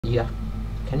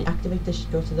Can you activate this?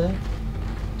 Go to there. I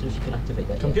don't know if you can activate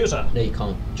that. Computer. Yet. No, you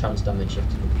can't. Trans damage. You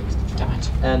have to do things to try.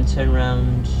 Damn it. Turn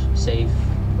around. Save.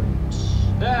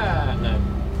 Ah, no.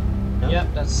 No?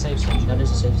 Yep, that's a save station. That is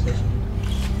a save station.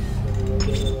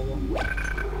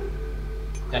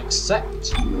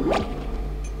 Accept.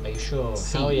 Are you sure?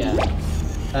 C. Hell yeah.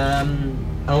 And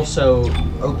also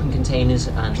open containers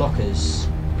and lockers.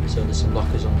 So there's some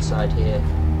lockers on the side here.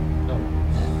 Oh.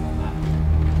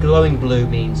 Glowing blue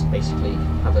means basically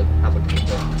have a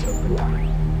container to open.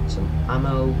 Some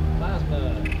ammo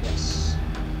Plasma. Yes.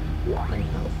 and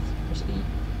health. Press E.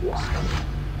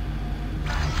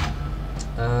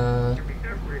 There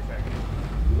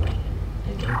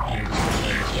you go.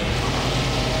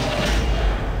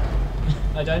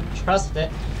 I don't trust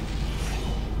it.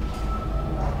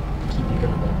 Keep your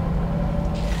gun there.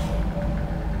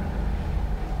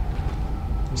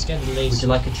 I'm scared of the laser. Would you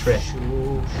like a trick?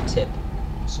 Sure. Tip.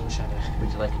 Soul shadow.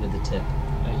 Would you like another tip?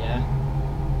 Oh yeah.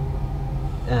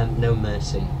 No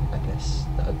mercy. I guess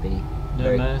that would be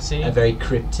No mercy. a very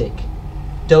cryptic.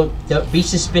 Don't be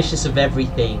suspicious of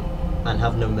everything and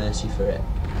have no mercy for it.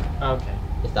 Okay.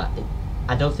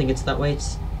 I don't think it's that way.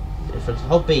 It's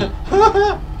hold B.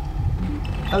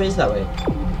 Oh, it is that way.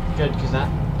 Good, because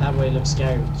that way looks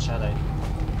scary with the shadow.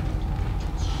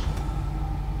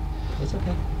 It's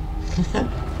okay.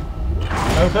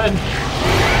 Open.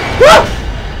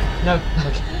 No.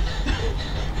 Okay.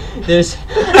 There's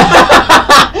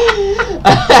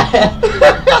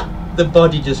the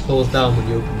body just falls down when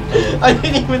you open the door. I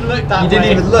didn't even look that way. You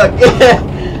didn't even look.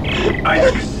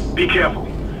 Isaac, be careful.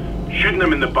 Shooting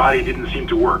them in the body didn't seem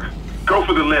to work. Go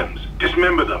for the limbs.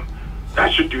 Dismember them.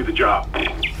 That should do the job.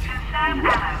 Conserve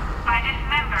ammo by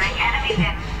dismembering enemy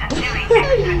limbs and doing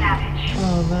extra damage.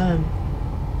 Oh man.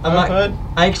 Open.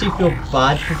 I actually feel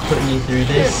bad for putting you through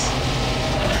this.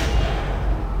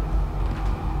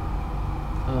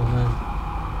 Oh man.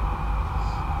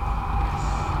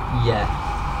 Yeah.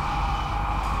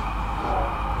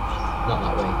 Not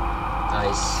that way.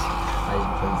 Eyes in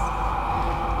front.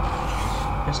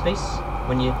 Press space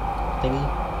when you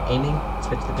aiming,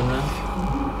 switch the gun around.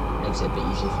 Makes it a bit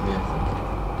easier for me, I think.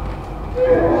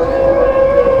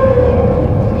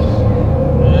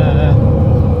 Yeah.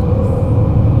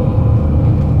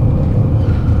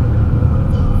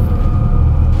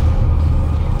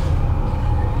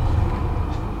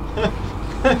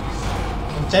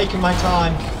 I'm taking my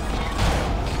time.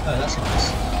 Oh, that's nice.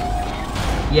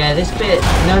 Yeah, this bit.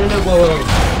 No, whoa.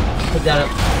 Put that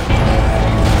up.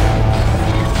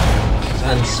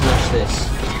 And smash this.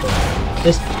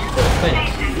 This thing.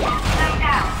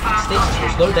 Stasis will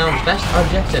slow down fast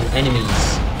objects and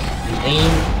enemies. You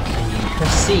aim and you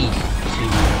press C to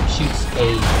shoot a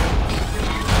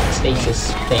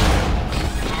stasis thing.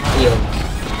 Eel.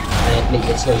 And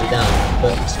it slows it down.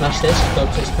 But smash this, go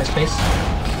to press space.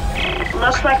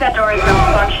 Looks like that door is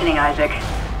not functioning, Isaac.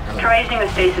 Try using the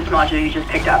stasis module you just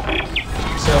picked up.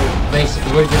 So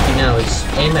basically what we're going to do now is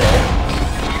aim at it.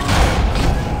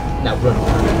 Now run.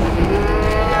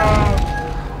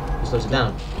 It slows it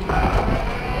down.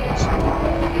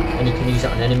 And you can use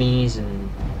that on enemies and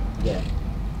yeah.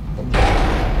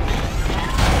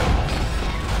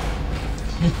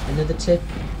 Another tip,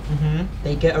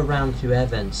 they get around through air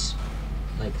vents,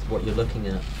 like what you're looking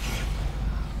at.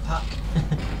 Fuck.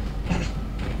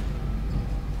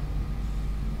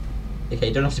 Okay,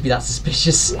 you don't have to be that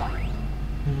suspicious. Pick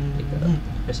that up.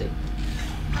 Press it.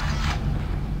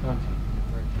 Okay.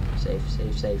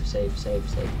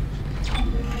 Save.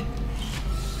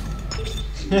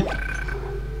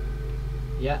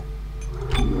 Yeah.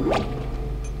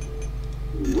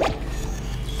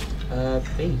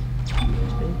 B.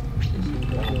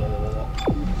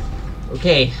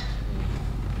 Okay.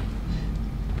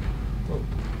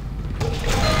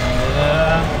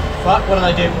 Fuck, what did I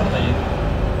do?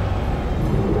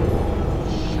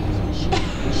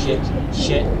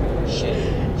 Shit.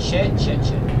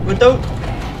 Well, don't.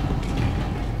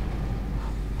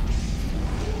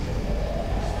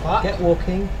 Fuck. Get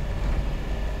walking.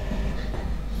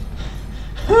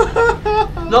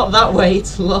 Not that way,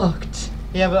 it's locked.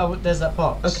 Yeah, but there's that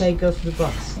box. Okay, go for the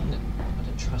box. No, I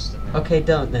don't trust it. Really. Okay,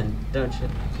 don't then. Don't you?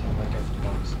 Okay, I might go for the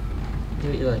box. Do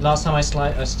what you like. Last time I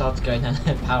started going and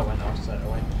then power went off, so I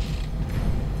went.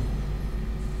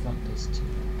 Fuck this too.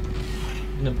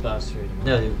 I'm gonna burst through them.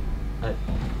 No.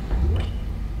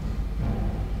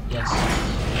 Yes.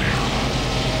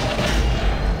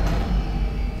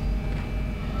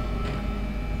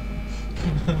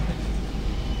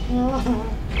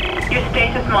 Your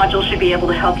stasis module should be able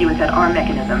to help you with that arm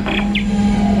mechanism.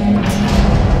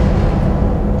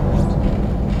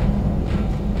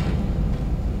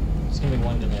 It's gonna be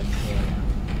one grenade. here now.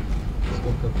 Let's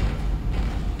walk up.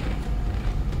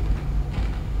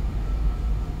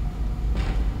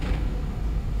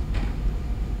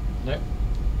 Nope.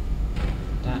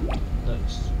 That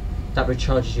looks... That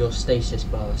recharges your stasis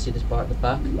bar. See this bar at the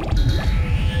back?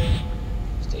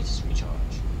 Status recharge.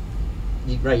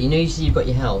 Right, you know you've got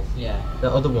your health. Yeah.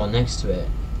 The other one next to it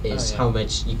is Oh, yeah. how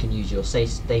much you can use your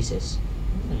stasis.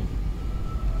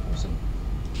 Awesome.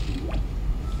 Okay.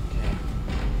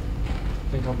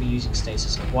 I think I'll be using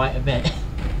stasis quite a bit.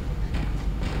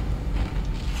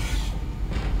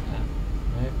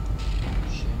 Nope.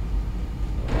 Shit.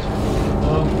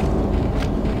 Oh.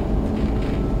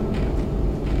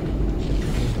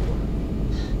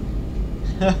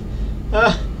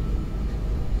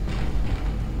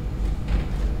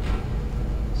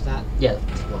 Is that... Yeah,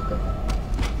 let's walk up.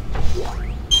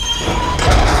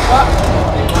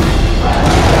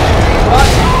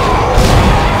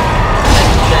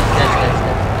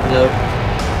 No.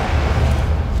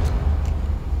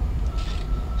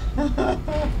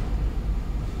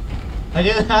 I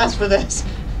didn't ask for this.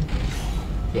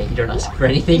 Yeah, you don't ask for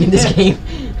anything in this game.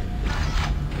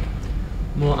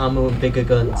 More ammo and bigger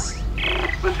guns.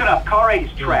 Listen up, car 8 is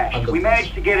I trashed. love We this.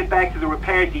 managed to get it back to the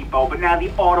repair depot, but now the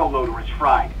autoloader is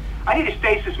fried. I need a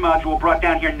stasis module brought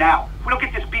down here now. If we don't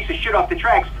get this piece of shit off the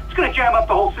tracks, it's gonna jam up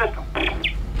the whole system.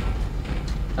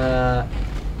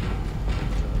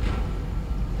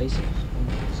 Basic.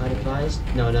 I'd advise.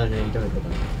 No, you don't go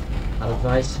down. I'll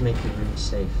advise to make the room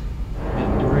safe.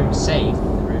 Make the room safe. The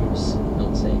room's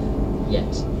not safe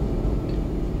yet.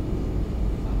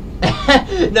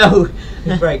 No.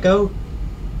 Right, go.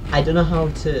 I don't know how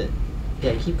to.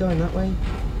 Yeah, keep going that way.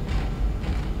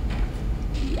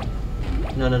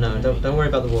 No. Don't worry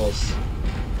about the walls.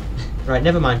 Right,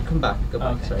 never mind. Come back. Go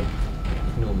back. Okay. Sorry.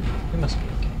 Ignore me. It must be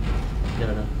okay.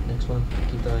 No. Next one.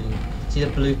 Keep going. See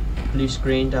the blue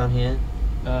screen down here?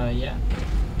 Yeah.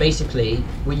 Basically,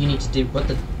 what you need to do, what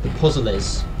the puzzle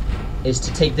is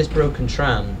to take this broken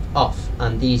tram off,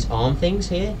 and these arm things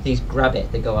here, these grab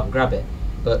it. They go out and grab it,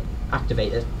 but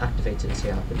activate it, and see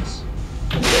what happens.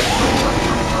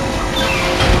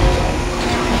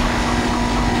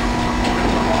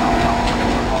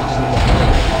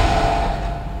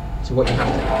 So what you have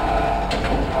to...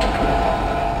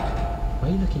 Why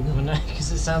are you looking up? Well, no,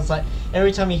 because it sounds like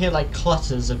every time you hear like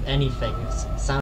clutters of anything, it sounds